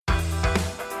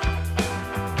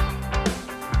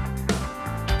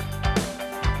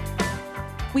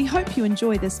We hope you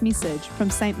enjoy this message from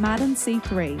St. Martin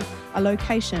C3, a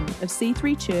location of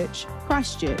C3 Church,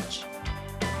 Christchurch.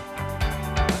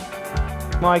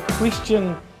 My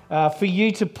question for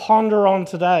you to ponder on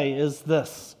today is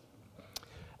this.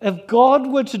 If God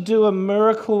were to do a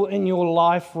miracle in your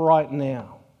life right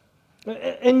now,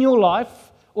 in your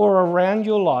life or around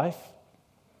your life,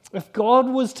 if God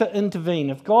was to intervene,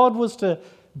 if God was to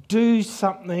do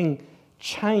something,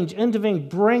 intervene,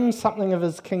 bring something of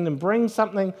His kingdom, bring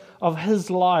something of His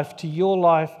life to your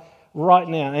life right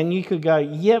now, and you could go,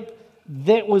 yep,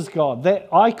 that was God. That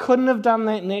I couldn't have done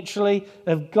that naturally.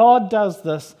 If God does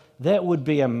this, that would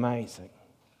be amazing.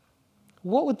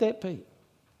 What would that be?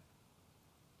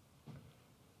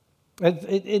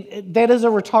 That is a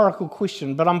rhetorical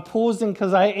question, but I'm pausing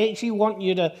because I actually want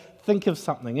you to think of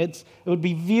something. It would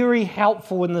be very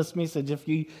helpful in this message if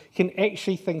you can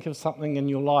actually think of something in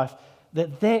your life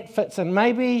that fits in.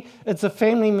 Maybe it's a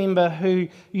family member who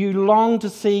you long to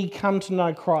see come to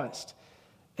know Christ,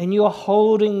 and you're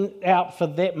holding out for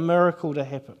that miracle to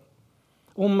happen.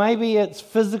 Or maybe it's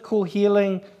physical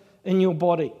healing in your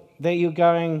body that you're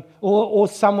going, or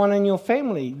someone in your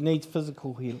family needs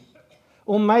physical healing.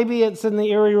 Or maybe it's in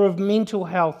the area of mental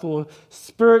health or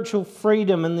spiritual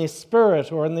freedom in their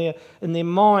spirit or in their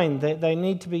mind that they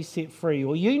need to be set free,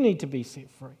 or you need to be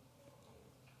set free.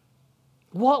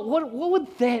 What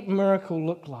would that miracle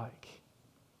look like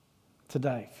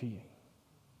today for you?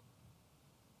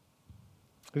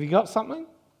 Have you got something?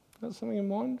 Got something in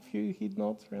mind? A few head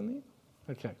nods around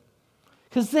there? Okay.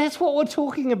 Because that's what we're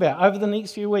talking about over the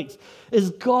next few weeks,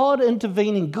 is God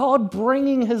intervening, God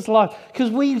bringing His life.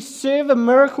 Because we serve a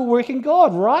miracle-working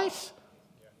God, right?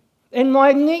 And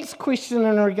my next question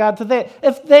in regard to that,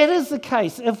 if that is the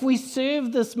case, if we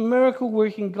serve this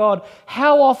miracle-working God,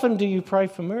 how often do you pray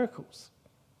for miracles?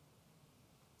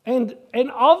 And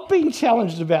I've been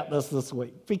challenged about this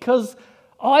week, because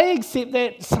I accept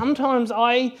that sometimes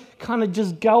I kind of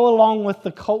just go along with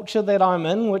the culture that I'm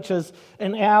in, which is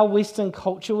in our Western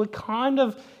culture. We're kind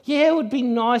of, it would be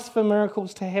nice for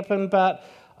miracles to happen, but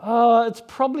it's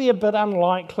probably a bit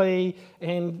unlikely,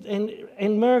 and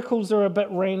miracles are a bit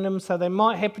random, so they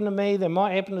might happen to me, they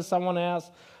might happen to someone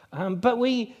else. But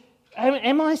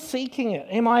am I seeking it?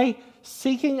 Am I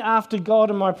seeking after God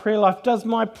in my prayer life? Does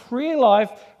my prayer life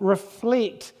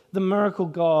reflect the miracle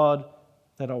God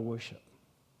that I worship?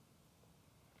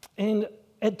 And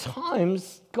at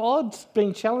times, God's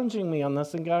been challenging me on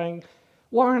this and going,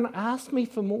 Warren, ask me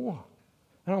for more.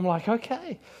 And I'm like,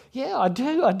 okay, yeah, I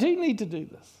do need to do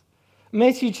this.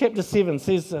 Matthew chapter 7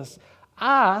 says this,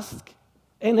 ask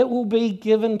and it will be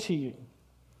given to you.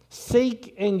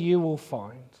 Seek and you will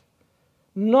find.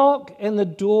 Knock and the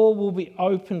door will be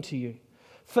open to you.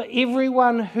 For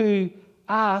everyone who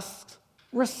asks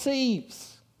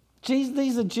receives.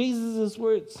 These are Jesus'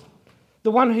 words.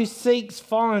 The one who seeks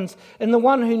finds, and the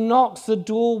one who knocks, the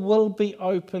door will be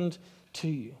opened to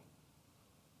you.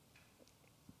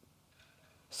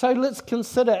 So let's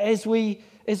consider, as we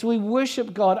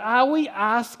worship God, are we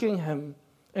asking Him?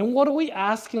 And what are we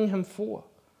asking Him for?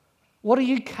 What are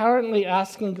you currently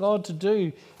asking God to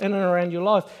do in and around your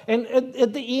life? And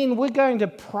at the end, we're going to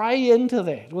pray into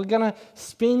that. We're going to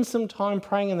spend some time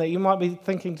praying in that. You might be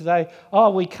thinking today,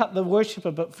 we cut the worship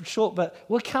a bit short, but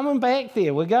we're coming back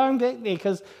there. We're going back there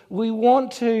because we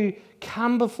want to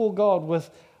come before God with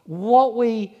what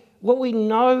we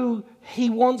know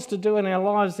He wants to do in our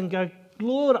lives and go,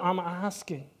 Lord, I'm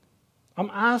asking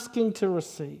to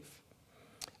receive.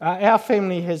 Our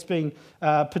family has been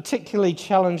particularly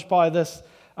challenged by this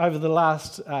over the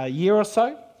last year or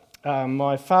so.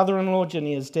 My father-in-law,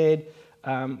 Jania's dad,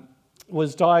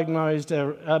 was diagnosed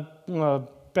about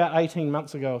 18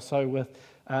 months ago or so with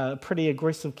pretty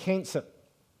aggressive cancer,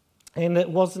 and it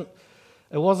wasn't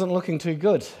looking too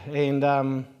good.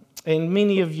 And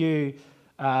many of you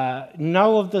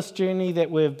know of this journey that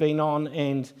we've been on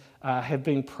and have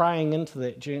been praying into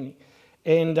that journey.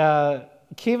 And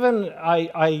Kevin,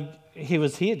 he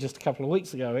was here just a couple of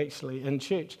weeks ago, actually, in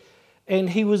church, and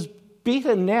he was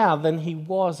better now than he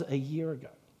was a year ago.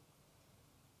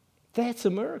 That's a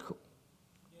miracle.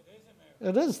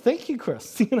 It is. Thank you,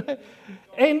 Chris.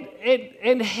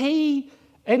 And he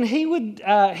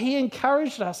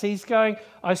encouraged us. He's going,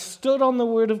 I stood on the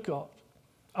Word of God.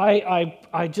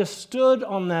 I just stood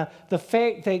on the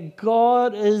fact that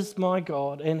God is my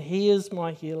God and He is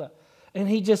my healer. And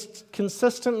he just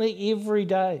consistently every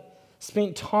day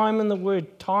spent time in the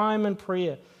Word, time in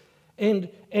prayer. And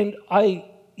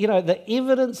the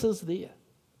evidence is there.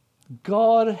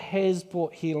 God has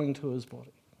brought healing to his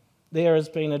body. There has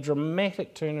been a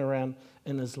dramatic turnaround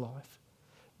in his life.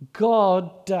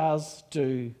 God does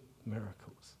do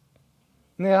miracles.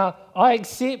 Now, I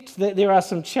accept that there are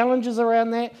some challenges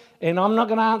around that, and I'm not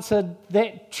going to answer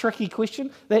that tricky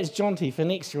question. That's Jonty for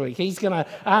next week. He's going to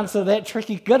answer that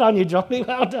tricky. Good on you, Jonty.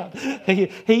 Well done.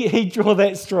 He drew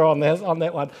that straw on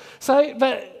that one. So,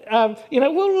 but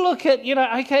we'll look at,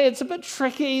 okay, it's a bit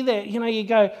tricky that, you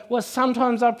go, well,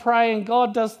 sometimes I pray and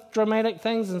God does dramatic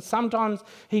things, and sometimes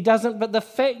He doesn't. But the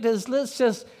fact is, let's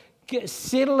just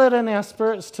settle it in our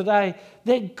spirits today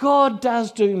that God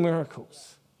does do miracles.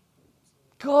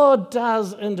 God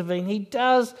does intervene. He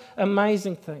does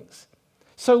amazing things.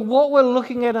 So what we're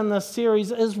looking at in this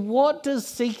series is, what does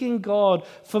seeking God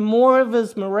for more of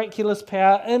His miraculous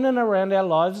power in and around our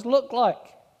lives look like?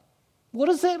 What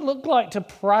does that look like to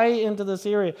pray into this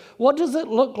area? What does it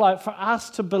look like for us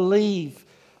to believe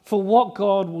for what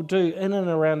God will do in and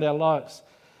around our lives?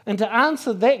 And to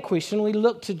answer that question, we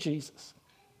look to Jesus.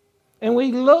 And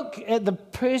we look at the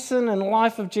person and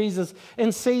life of Jesus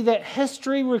and see that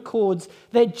history records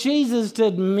that Jesus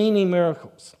did many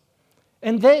miracles.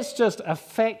 And that's just a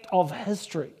fact of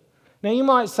history. Now you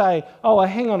might say, oh, well,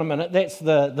 hang on a minute, that's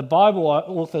the Bible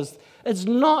authors. It's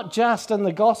not just in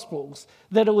the Gospels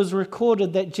that it was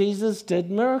recorded that Jesus did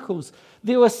miracles.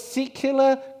 There were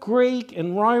secular Greek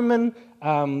and Roman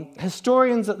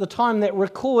historians at the time that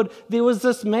record there was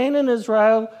this man in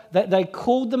Israel that they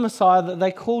called the Messiah, that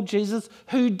they called Jesus,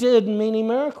 who did many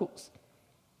miracles.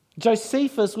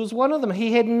 Josephus was one of them.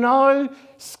 He had no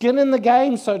skin in the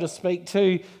game, so to speak,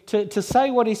 to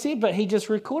say what he said, but he just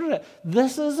recorded it.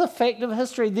 This is a fact of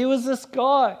history. There was this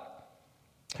guy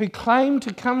who claimed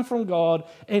to come from God,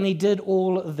 and he did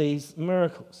all of these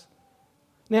miracles.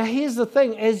 Now, here's the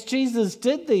thing. As Jesus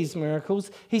did these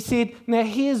miracles, He said, now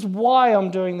here's why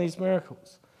I'm doing these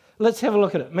miracles. Let's have a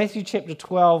look at it. Matthew chapter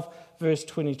 12, verse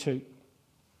 22.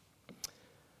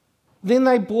 Then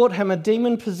they brought Him a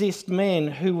demon-possessed man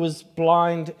who was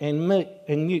blind and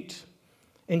mute,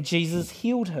 and Jesus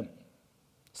healed him,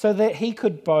 so that he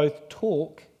could both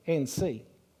talk and see.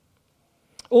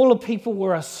 All the people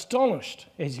were astonished,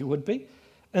 as you would be,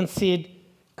 and said,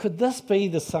 could this be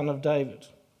the Son of David?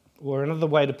 Or another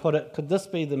way to put it, could this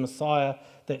be the Messiah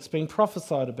that's been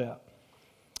prophesied about?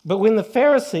 But when the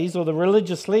Pharisees, or the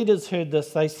religious leaders, heard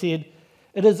this, they said,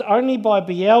 it is only by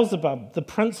Beelzebub, the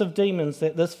prince of demons,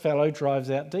 that this fellow drives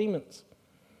out demons.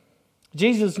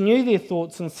 Jesus knew their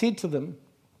thoughts and said to them,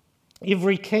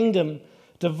 every kingdom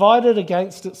divided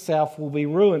against itself will be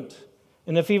ruined,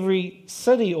 and if every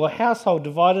city or household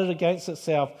divided against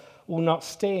itself will not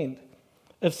stand.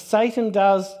 If Satan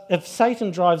drives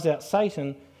out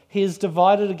Satan, he is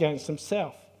divided against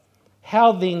himself.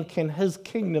 How then can his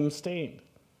kingdom stand?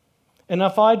 And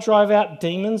if I drive out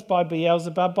demons by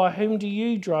Beelzebub, by whom do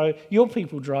your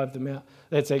people drive them out?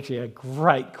 That's actually a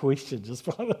great question, just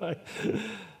by the way.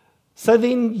 So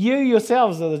then you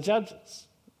yourselves are the judges.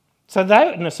 So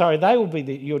they will be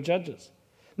your judges.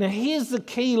 Now here's the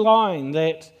key line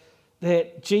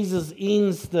that Jesus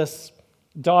ends this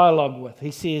dialogue with.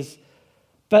 He says,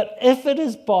 but if it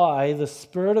is by the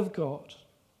Spirit of God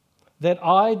that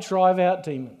I drive out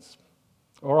demons,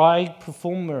 or I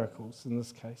perform miracles in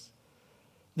this case,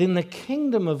 then the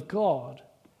kingdom of God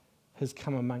has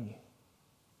come among you.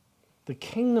 The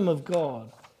kingdom of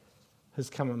God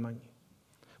has come among you.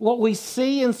 What we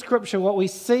see in Scripture, what we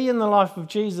see in the life of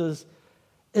Jesus,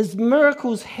 is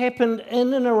miracles happened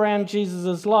in and around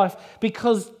Jesus' life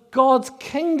because God's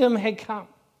kingdom had come.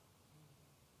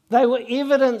 They were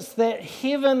evidence that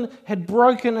heaven had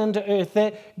broken into earth,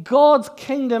 that God's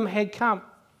kingdom had come.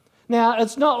 Now,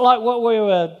 it's not like what we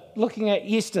were looking at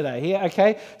yesterday here,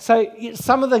 okay? So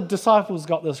some of the disciples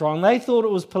got this wrong. They thought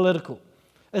it was political.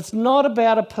 It's not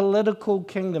about a political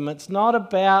kingdom. It's not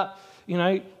about,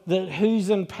 who's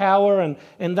in power.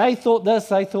 And they thought this.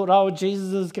 They thought, oh,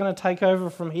 Jesus is going to take over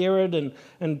from Herod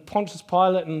and Pontius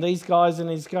Pilate and these guys, and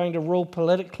he's going to rule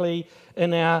politically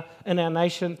in our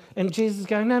nation. And Jesus is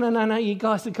going, no, you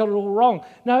guys have got it all wrong.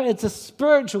 No, it's a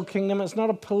spiritual kingdom. It's not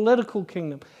a political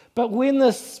kingdom. But when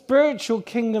the spiritual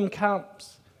kingdom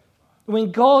comes,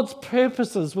 when God's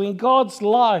purposes, when God's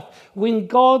life, when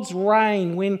God's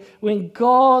reign, when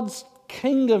God's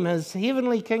kingdom, His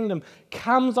heavenly kingdom,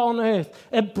 comes on earth,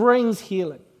 it brings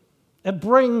healing. It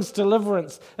brings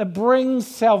deliverance. It brings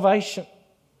salvation.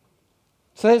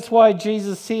 So that's why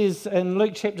Jesus says in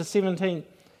Luke chapter 17,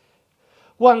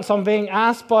 once on being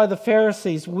asked by the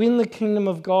Pharisees when the kingdom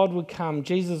of God would come,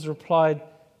 Jesus replied,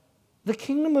 the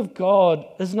kingdom of God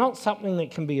is not something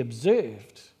that can be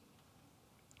observed.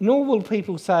 Nor will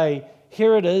people say,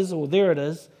 here it is or there it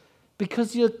is,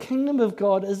 because your kingdom of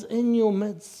God is in your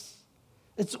midst.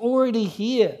 It's already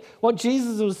here. What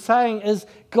Jesus was saying is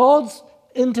God's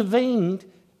intervened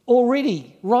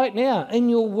already, right now, in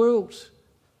your world.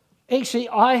 Actually,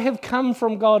 I have come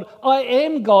from God. I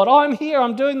am God. I'm here.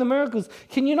 I'm doing the miracles.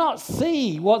 Can you not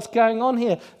see what's going on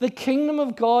here? The kingdom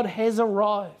of God has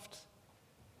arrived.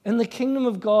 And the kingdom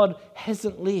of God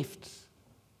hasn't left.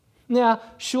 Now,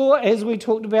 sure, as we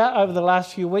talked about over the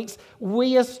last few weeks,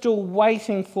 we are still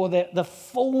waiting for the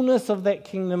fullness of that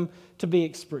kingdom to be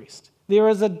expressed. There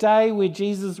is a day where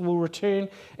Jesus will return,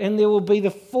 and there will be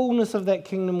the fullness of that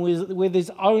kingdom where there's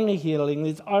only healing,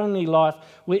 there's only life,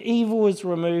 where evil is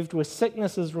removed, where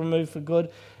sickness is removed for good.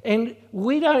 And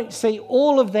we don't see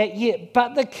all of that yet,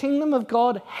 but the kingdom of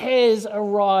God has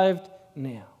arrived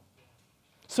now.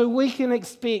 So we can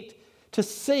expect to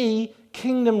see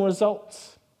kingdom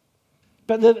results.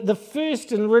 But the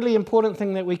first and really important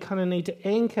thing that we kind of need to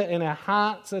anchor in our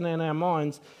hearts and in our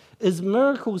minds is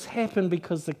miracles happen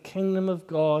because the kingdom of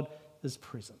God is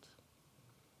present.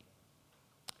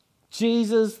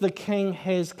 Jesus the King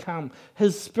has come.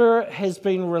 His Spirit has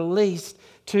been released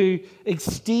to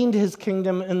extend His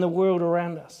kingdom in the world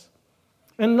around us.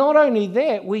 And not only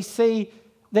that, we see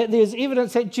that there's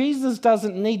evidence that Jesus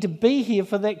doesn't need to be here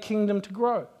for that kingdom to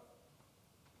grow.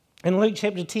 In Luke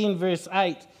chapter 10, verse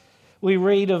 8, we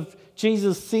read of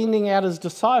Jesus sending out His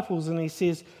disciples, and He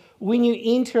says, when you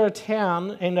enter a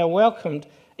town and are welcomed,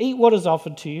 eat what is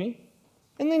offered to you,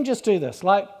 and then just do this,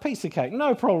 like piece of cake,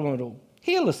 no problem at all.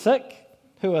 Heal the sick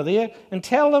who are there, and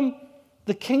tell them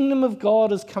the kingdom of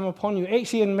God has come upon you.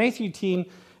 Actually, in Matthew 10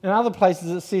 and other places,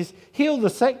 it says, heal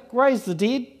the sick, raise the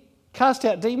dead, cast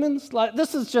out demons. Like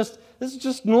this is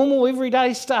just normal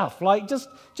everyday stuff. Like just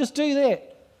do that.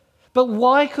 But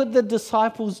why could the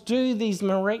disciples do these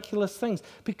miraculous things?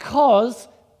 Because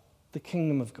the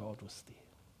kingdom of God was there.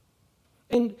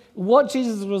 And what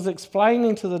Jesus was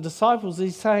explaining to the disciples,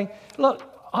 He's saying, look,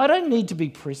 I don't need to be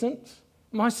present.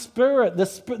 My Spirit,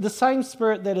 the same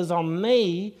Spirit that is on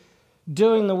me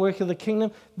doing the work of the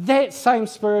kingdom, that same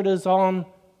Spirit is on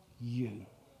you.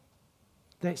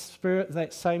 That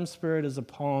same Spirit is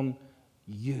upon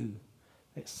you.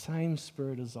 That same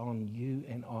Spirit is on you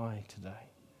and I today.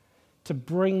 To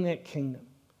bring that kingdom,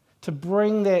 to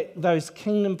bring those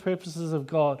kingdom purposes of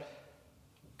God.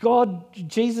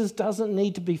 Jesus doesn't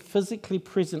need to be physically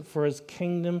present for His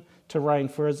kingdom to reign,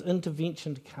 for His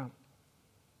intervention to come.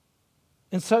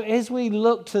 And so as we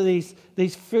look to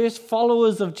these first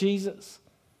followers of Jesus,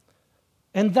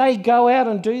 and they go out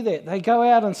and do that, they go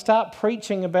out and start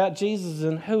preaching about Jesus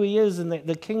and who He is and that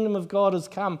the kingdom of God has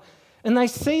come, and they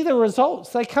see the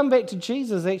results. They come back to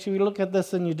Jesus. Actually, we look at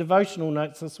this in your devotional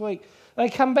notes this week. They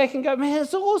come back and go, man,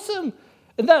 it's awesome.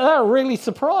 And they're really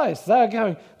surprised. They're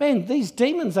going, man, these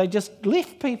demons, they just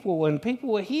left people and people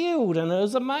were healed and it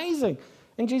was amazing.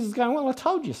 And Jesus is going, well, I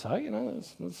told you so.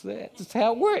 That's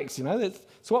how it works.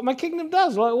 That's what my kingdom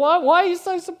does. Like, why are you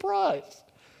so surprised?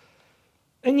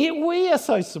 And yet we are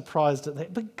so surprised at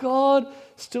that. But God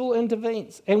still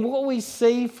intervenes. And what we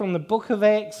see from the book of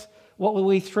Acts, what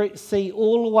we see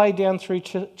all the way down through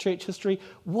church history,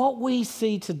 what we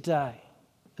see today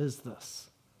is this.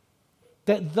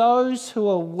 That those who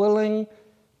are willing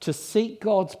to seek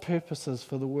God's purposes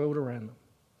for the world around them,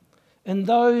 and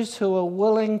those who are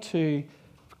willing to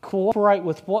cooperate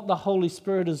with what the Holy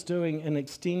Spirit is doing in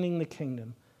extending the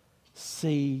kingdom,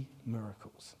 see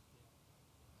miracles.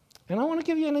 And I want to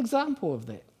give you an example of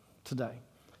that today.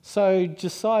 So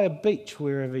Josiah Beach,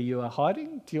 wherever you are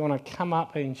hiding, do you want to come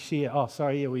up and share? Oh,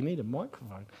 sorry, yeah, we need a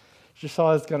microphone.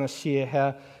 Josiah's going to share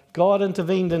how God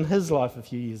intervened in his life a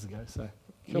few years ago. So.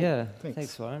 Cool. Yeah,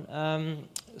 thanks Warren.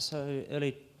 So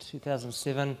early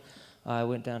 2007, I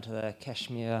went down to the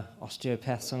Kashmir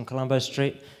osteopaths on Colombo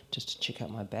Street just to check out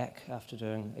my back after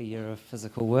doing a year of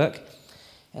physical work.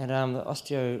 And the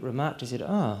osteo remarked, he said,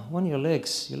 one of your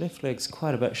legs, your left leg's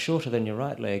quite a bit shorter than your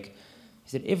right leg. He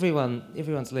said,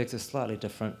 everyone's legs are slightly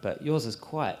different, but yours is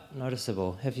quite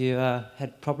noticeable. Have you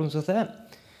had problems with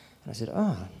that? And I said,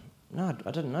 no,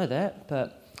 I didn't know that,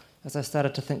 but as I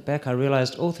started to think back, I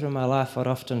realised all through my life I'd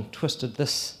often twisted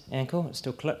this ankle. It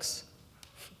still clicks.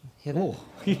 Hear that?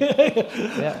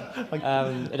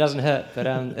 Yeah. It doesn't hurt, but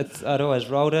I'd always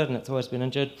rolled it and it's always been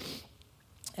injured.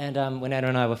 And when Anna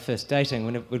and I were first dating,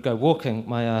 when we'd go walking,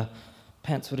 my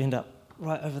pants would end up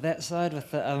right over that side with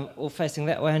the, all facing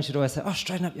that way, and she'd always say,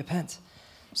 straighten up your pants.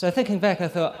 So thinking back, I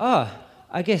thought,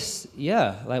 I guess,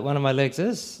 yeah, like one of my legs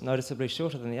is noticeably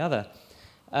shorter than the other.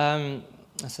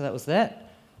 So that was that.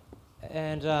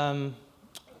 And it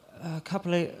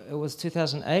was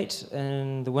 2008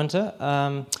 in the winter,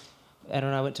 Anna and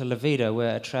I went to Levita,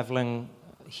 where a travelling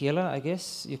healer, I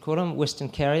guess you call him, Western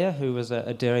carrier, who was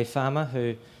a dairy farmer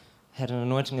who had an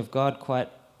anointing of God quite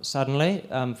suddenly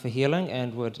for healing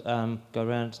and would go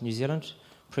around New Zealand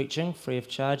preaching free of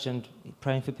charge and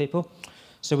praying for people.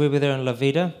 So we were there in La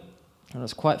Vida, and it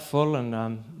was quite full,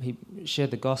 and he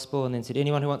shared the gospel and then said,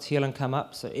 anyone who wants healing, come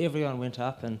up. So everyone went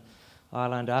up, and I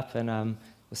lined up, and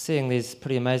was seeing these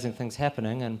pretty amazing things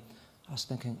happening, and I was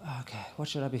thinking, okay, what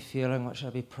should I be feeling? What should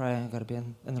I be praying? I've got to be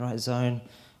in the right zone.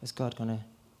 Is God going to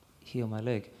heal my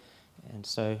leg? And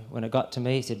so when it got to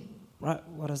me, he said, right,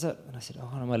 what is it? And I said,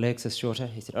 one of my legs is shorter.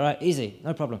 He said, all right, easy,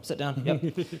 no problem, sit down. Yep.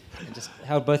 And just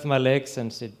held both of my legs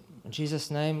and said, in Jesus'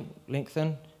 name,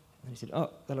 lengthen. And he said,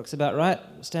 that looks about right,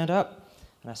 stand up.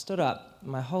 And I stood up.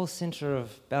 My whole centre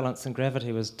of balance and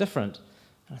gravity was different.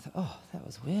 And I thought, that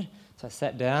was weird. So I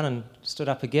sat down and stood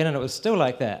up again, and it was still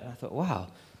like that. And I thought, wow,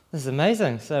 this is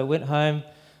amazing. So I went home,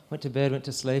 went to bed, went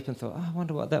to sleep, and thought, I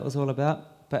wonder what that was all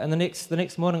about. But the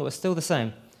next morning, it was still the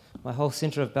same. My whole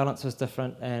centre of balance was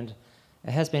different, and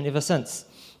it has been ever since.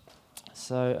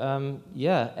 So,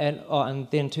 and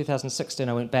then 2016,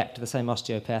 I went back to the same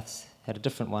osteopaths, had a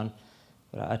different one.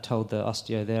 But I told the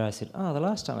osteo there, I said, the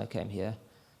last time I came here,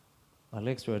 my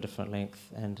legs were a different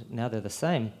length, and now they're the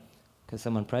same, because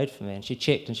someone prayed for me. And she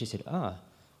checked, and she said, your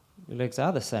legs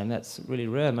are the same. That's really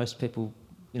rare. Most people,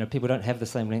 people don't have the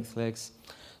same length legs.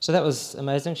 So that was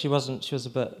amazing. She was a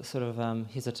bit sort of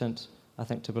hesitant, I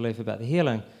think, to believe about the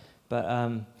healing.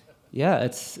 But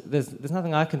there's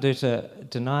nothing I can do to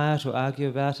deny it or argue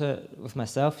about it with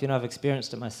myself. I've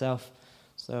experienced it myself.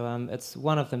 So it's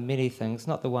one of the many things,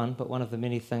 not the one, but one of the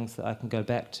many things that I can go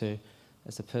back to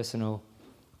as a personal,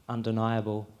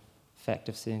 undeniable fact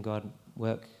of seeing God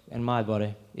work in my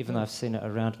body, even though I've seen it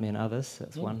around me and others.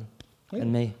 That's one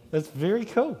in me. That's very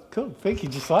cool. Cool. Thank you,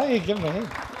 Josiah. Give him a hand.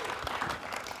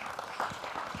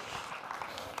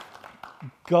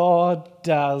 God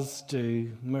does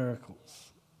do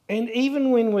miracles. And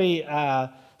even when we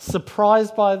are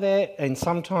surprised by that, and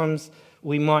sometimes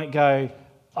we might go,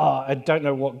 I don't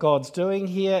know what God's doing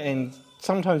here, and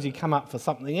sometimes you come up for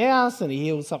something else and he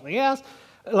heals something else.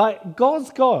 Like, God's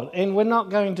God, and we're not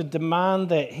going to demand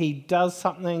that he does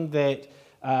something that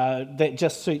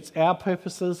just suits our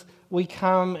purposes. We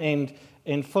come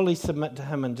and fully submit to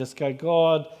him and just go,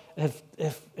 God,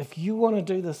 if you want to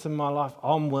do this in my life,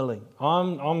 I'm willing.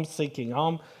 I'm seeking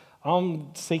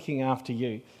after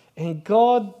you. And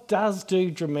God does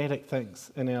do dramatic things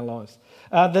in our lives.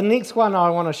 The next one I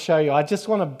want to show you, I just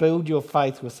want to build your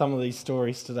faith with some of these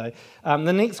stories today. The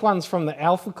next one's from the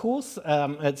Alpha course.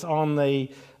 It's on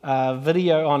the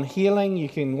video on healing. You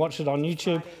can watch it on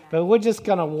YouTube. But we're just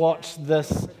going to watch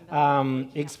this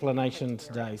explanation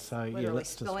today. So Literally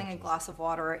spilling a glass of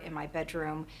water in my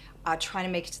bedroom, trying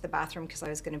to make it to the bathroom because I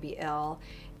was going to be ill,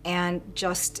 and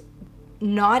just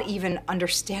not even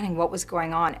understanding what was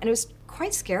going on. And it was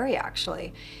quite scary,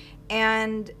 actually.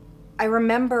 And I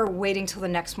remember waiting till the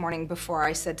next morning before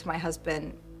I said to my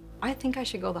husband, I think I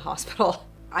should go to the hospital.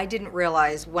 I didn't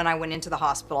realize when I went into the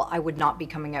hospital, I would not be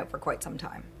coming out for quite some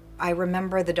time. I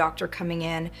remember the doctor coming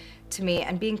in to me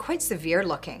and being quite severe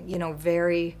looking,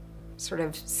 very sort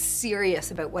of serious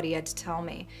about what he had to tell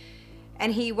me.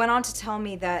 And he went on to tell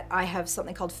me that I have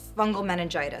something called fungal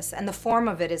meningitis, and the form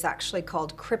of it is actually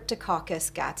called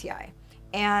Cryptococcus gattii.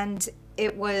 And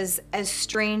it was as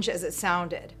strange as it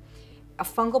sounded. A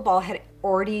fungal ball had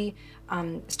already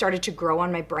started to grow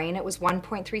on my brain. It was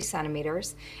 1.3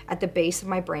 centimeters at the base of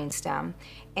my brainstem,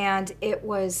 and it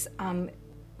was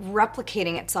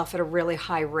replicating itself at a really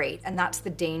high rate. And that's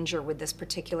the danger with this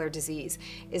particular disease,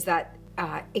 is that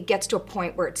it gets to a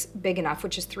point where it's big enough,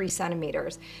 which is 3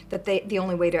 centimeters, that the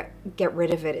only way to get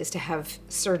rid of it is to have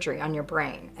surgery on your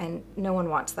brain, and no one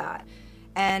wants that.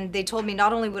 And they told me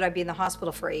not only would I be in the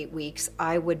hospital for 8 weeks,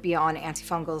 I would be on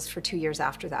antifungals for 2 years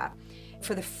after that.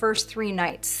 For the first 3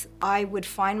 nights, I would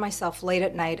find myself late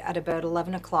at night at about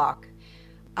 11 o'clock,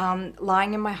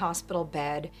 lying in my hospital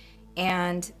bed,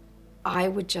 and I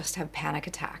would just have panic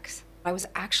attacks. I was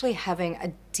actually having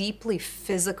a deeply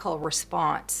physical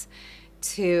response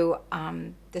to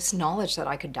this knowledge that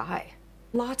I could die.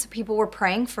 Lots of people were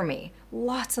praying for me,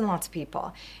 lots and lots of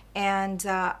people. And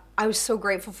I was so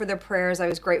grateful for their prayers. I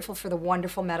was grateful for the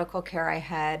wonderful medical care I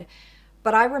had.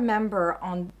 But I remember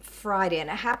on Friday, and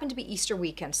it happened to be Easter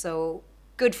weekend, so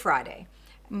Good Friday,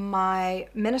 my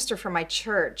minister from my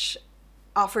church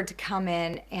offered to come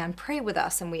in and pray with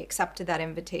us, and we accepted that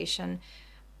invitation.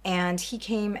 And he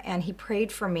came and he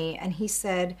prayed for me, and he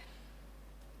said,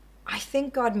 I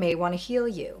think God may want to heal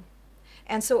you.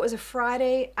 And so it was a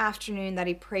Friday afternoon that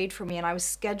he prayed for me, and I was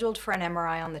scheduled for an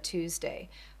MRI on the Tuesday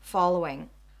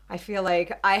following. I feel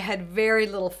like I had very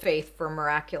little faith for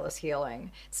miraculous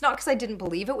healing. It's not because I didn't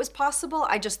believe it was possible.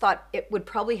 I just thought it would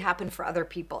probably happen for other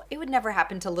people. It would never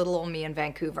happen to little old me in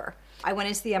Vancouver. I went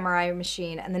into the MRI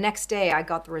machine, and the next day I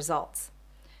got the results.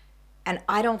 And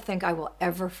I don't think I will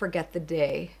ever forget the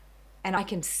day. And I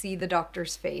can see the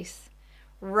doctor's face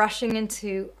rushing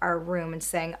into our room and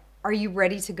saying, "Are you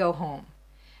ready to go home?"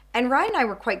 And Ryan and I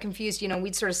were quite confused.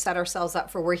 We'd sort of set ourselves up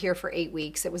for, we're here for 8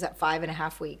 weeks. It was at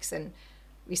 5.5 weeks. And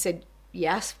we said,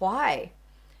 "Yes, why?"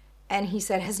 And he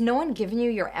said, "Has no one given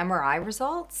you your MRI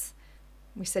results?"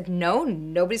 We said, "No,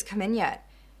 nobody's come in yet."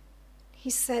 He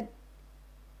said,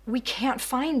 "We can't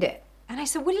find it." And I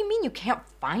said, "What do you mean you can't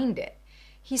find it?"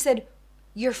 He said,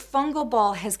 "Your fungal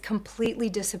ball has completely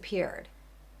disappeared.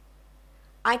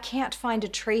 I can't find a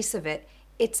trace of it.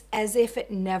 It's as if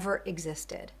it never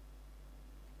existed."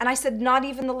 And I said, "Not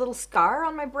even the little scar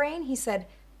on my brain?" He said,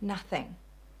 "Nothing.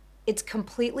 It's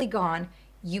completely gone.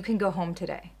 You can go home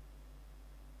today."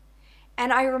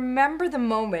 And I remember the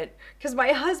moment because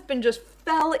my husband just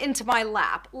fell into my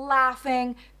lap,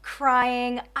 laughing,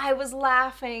 crying. I was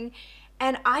laughing.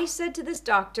 And I said to this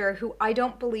doctor, who I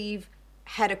don't believe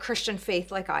had a Christian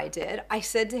faith like I did, I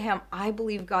said to him, "I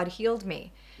believe God healed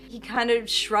me." He kind of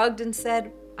shrugged and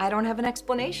said, "I don't have an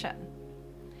explanation."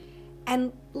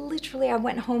 And literally, I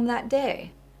went home that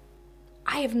day.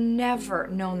 I have never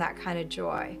known that kind of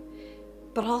joy.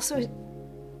 But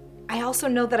I also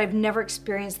know that I've never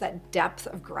experienced that depth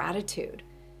of gratitude.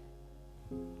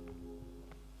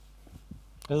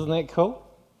 Isn't that cool?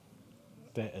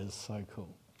 That is so cool.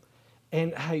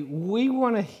 And hey, we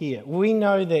want to hear. We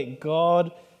know that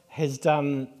God has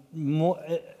done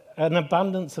an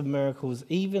abundance of miracles,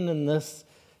 even in this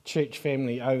church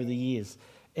family over the years.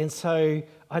 And so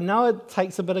I know it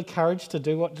takes a bit of courage to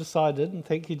do what Josiah did, and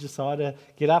thank you, Josiah, to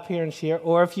get up here and share it.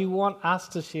 Or if you want us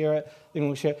to share it, then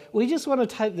we'll share it. We just want to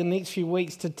take the next few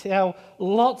weeks to tell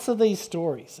lots of these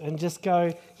stories and just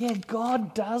go, yeah,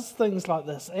 God does things like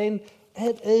this. And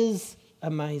it is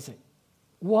amazing.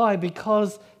 Why?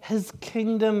 Because his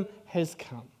kingdom has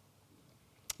come.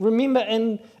 Remember,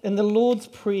 in the Lord's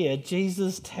Prayer,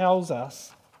 Jesus tells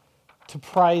us to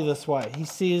pray this way. He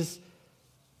says,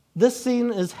 "This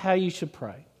then is how you should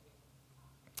pray.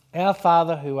 Our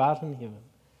Father who art in heaven,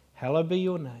 hallowed be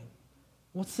your name."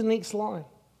 What's the next line?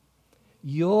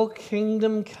 "Your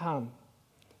kingdom come,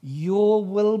 your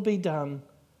will be done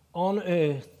on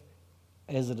earth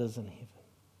as it is in heaven."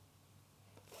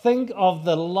 Think of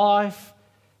the life,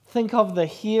 think of the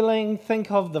healing,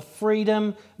 think of the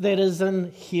freedom that is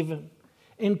in heaven.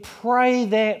 And pray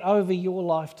that over your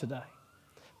life today.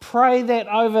 Pray that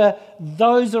over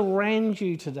those around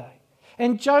you today.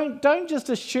 And don't just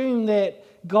assume that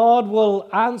God will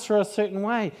answer a certain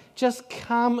way. Just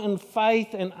come in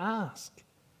faith and ask.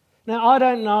 Now, I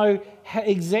don't know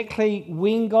exactly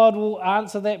when God will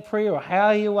answer that prayer or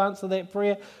how he will answer that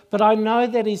prayer, but I know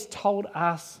that he's told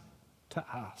us to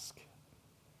ask.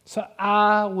 So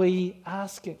are we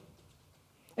asking?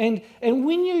 And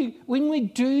when we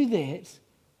do that,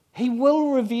 he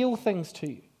will reveal things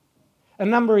to you. A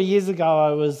number of years ago,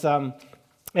 I was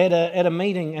at a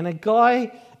meeting, and a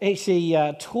guy actually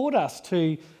taught us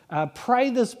to pray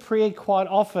this prayer quite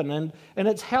often, and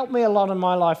it's helped me a lot in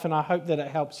my life, and I hope that it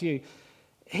helps you.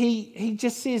 He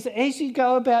just says, as you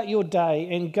go about your day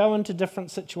and go into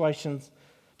different situations,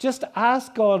 just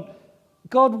ask God,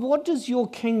 what does your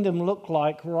kingdom look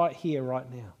like right here, right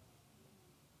now?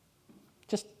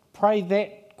 Just pray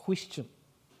that question.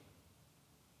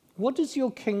 What does your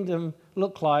kingdom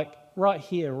look like right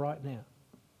here, right now?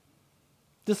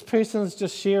 This person's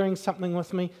just sharing something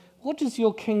with me. What does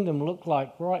your kingdom look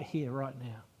like right here, right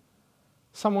now?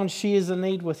 Someone shares a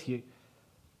need with you.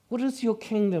 What does your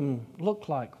kingdom look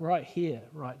like right here,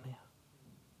 right now?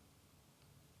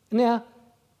 Now,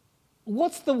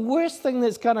 what's the worst thing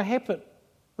that's going to happen?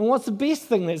 And what's the best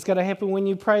thing that's going to happen when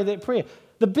you pray that prayer?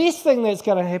 The best thing that's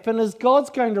going to happen is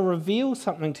God's going to reveal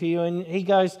something to you, and he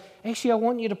goes, actually, I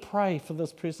want you to pray for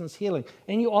this person's healing.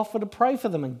 And you offer to pray for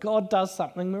them, and God does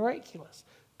something miraculous.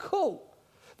 Cool.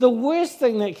 The worst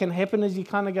thing that can happen is you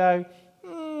kind of go,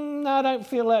 no, I don't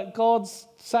feel like God's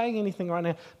saying anything right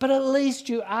now. But at least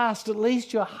you asked, at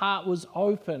least your heart was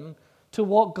open to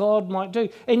what God might do.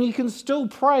 And you can still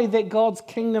pray that God's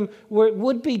kingdom, where it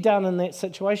would be done in that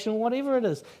situation, whatever it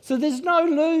is. So there's no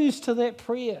lose to that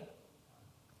prayer.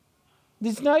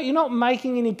 You're not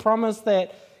making any promise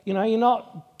that, you're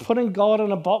not putting God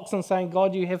in a box and saying,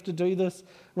 God, you have to do this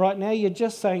right now. You're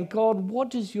just saying, God, what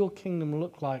does your kingdom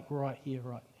look like right here,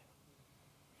 right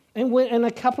now? And in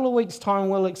a couple of weeks' time,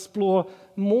 we'll explore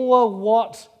more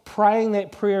what praying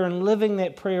that prayer and living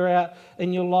that prayer out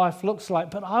in your life looks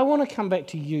like. But I want to come back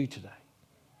to you today.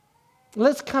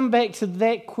 Let's come back to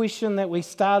that question that we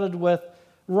started with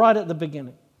right at the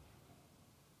beginning.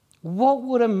 What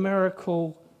would a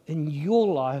miracle in your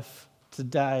life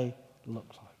today look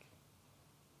like?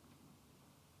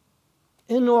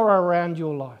 in or around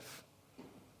your life?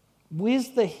 Where's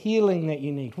the healing that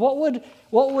you need? What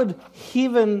would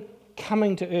heaven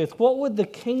coming to earth, what would the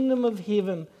kingdom of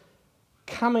heaven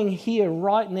coming here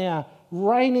right now,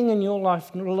 reigning in your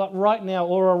life right now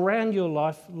or around your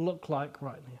life look like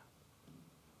right now?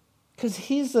 Because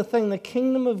here's the thing, the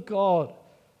kingdom of God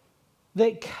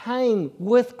that came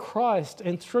with Christ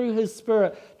and through his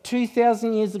Spirit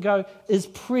 2,000 years ago is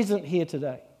present here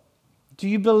today. Do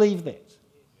you believe that?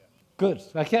 Good,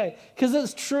 okay, because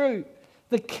it's true.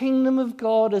 The kingdom of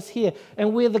God is here.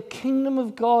 And where the kingdom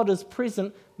of God is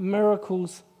present,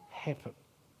 miracles happen.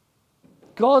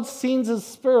 God sends his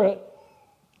Spirit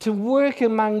to work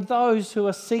among those who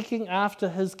are seeking after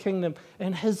his kingdom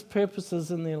and his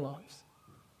purposes in their lives.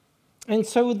 And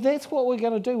so that's what we're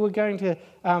going to do. We're going to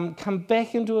come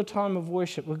back into a time of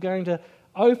worship. We're going to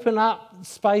open up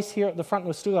space here at the front.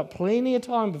 We've still got plenty of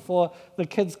time before the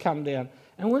kids come down.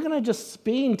 And we're going to just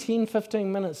spend 10,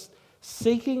 15 minutes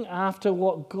seeking after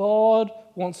what God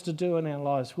wants to do in our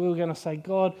lives. We're going to say,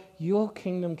 God, your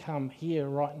kingdom come here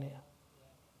right now.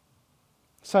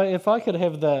 So if I could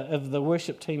have the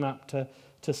worship team up to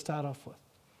start off with,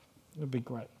 it would be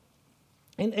great.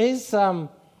 And as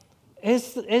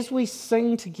we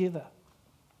sing together,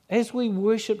 as we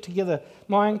worship together,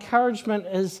 my encouragement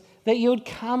is that you would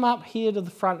come up here to the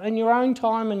front in your own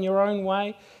time, in your own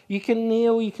way. You can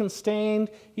kneel, you can stand,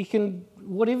 you can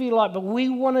whatever you like, but we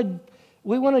want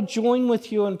to join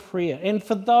with you in prayer. And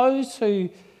for those who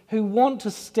want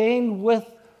to stand with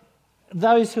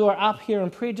those who are up here in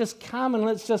prayer, just come and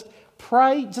let's just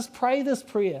pray this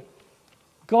prayer.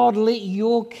 God, let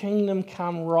your kingdom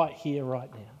come right here, right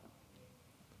now.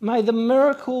 May the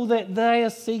miracle that they are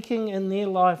seeking in their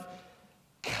life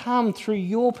come through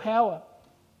your power,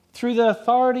 through the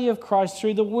authority of Christ,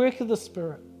 through the work of the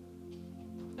Spirit.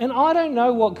 And I don't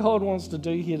know what God wants to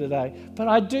do here today, but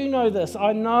I do know this.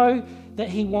 I know that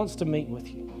he wants to meet with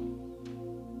you.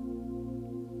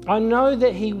 I know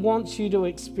that he wants you to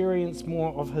experience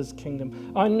more of his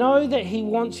kingdom. I know that he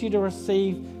wants you to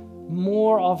receive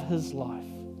more of his life.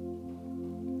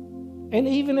 And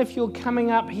even if you're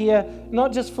coming up here,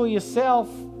 not just for yourself,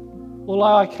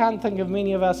 although I can't think of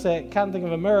many of us that can't think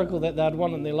of a miracle that they'd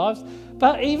want in their lives,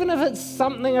 but even if it's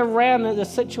something around a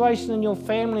situation in your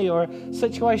family or a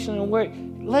situation in work,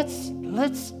 let's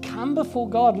come before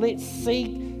God. Let's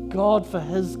seek God for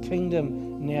his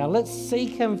kingdom now. Let's seek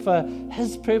him for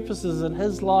his purposes in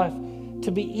his life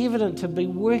to be evident, to be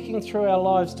working through our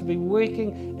lives, to be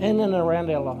working in and around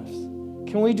our lives.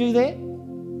 Can we do that?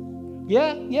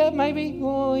 Yeah, maybe.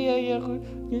 Oh, yeah.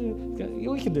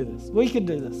 We can do this.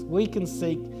 We can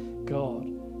seek God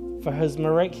for his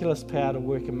miraculous power to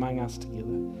work among us together.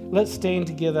 Let's stand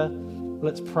together.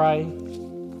 Let's pray. And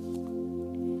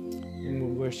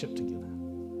we'll worship together.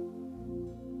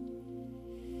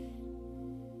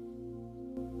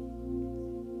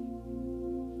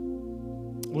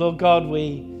 Lord God,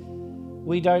 we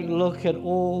don't look at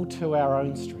all to our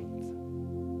own strength.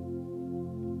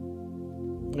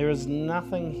 There is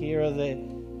nothing here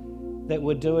that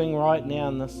we're doing right now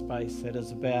in this space that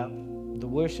is about the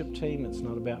worship team. It's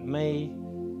not about me.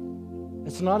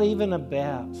 It's not even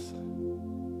about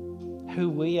who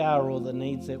we are or the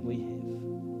needs that we have.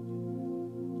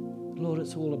 Lord,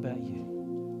 it's all about you.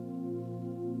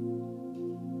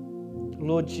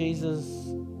 Lord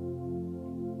Jesus,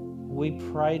 we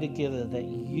pray together that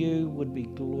you would be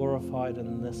glorified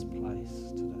in this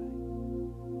place today.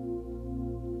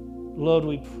 Lord,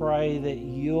 we pray that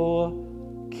your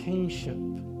kingship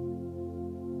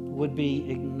would be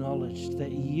acknowledged,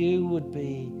 that you would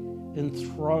be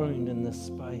enthroned in this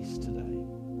space today.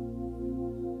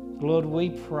 Lord, we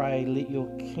pray, let your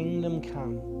kingdom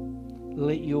come,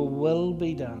 let your will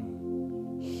be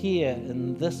done here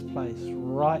in this place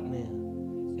right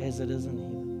now as it is in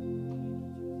heaven.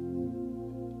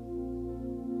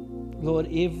 Lord,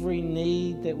 every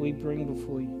need that we bring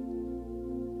before you,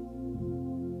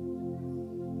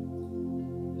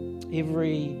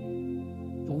 every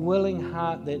willing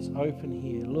heart that's open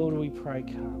here, Lord, we pray,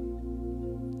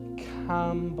 come.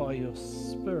 Come by your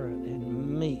Spirit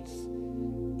and meet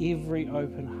every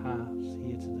open heart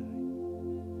here today.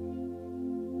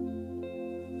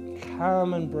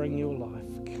 Come and bring your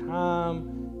life.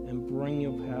 Come and bring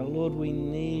your power. Lord, we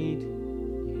need you.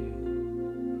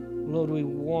 Lord, we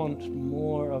want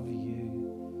more of you.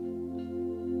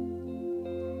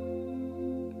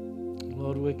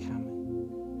 Lord, we're coming.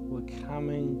 We're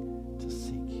coming to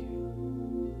seek you.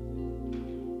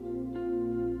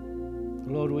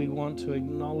 Lord, we want to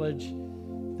acknowledge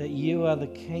that you are the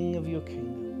King of your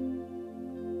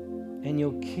kingdom, and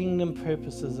your kingdom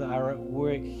purposes are at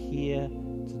work here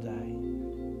today.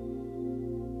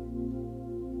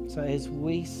 So as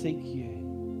we seek you,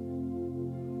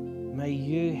 may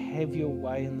you have your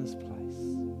way in this place.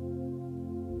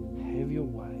 Have your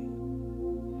way.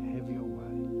 Have your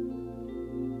way.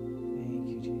 Thank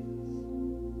you, Jesus.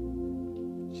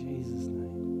 In Jesus'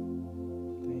 name.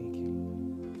 Thank you,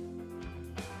 Lord.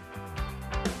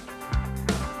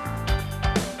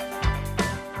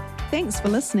 Thanks for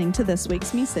listening to this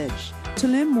week's message. To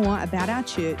learn more about our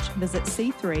church, visit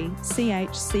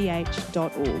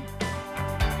c3chch.org.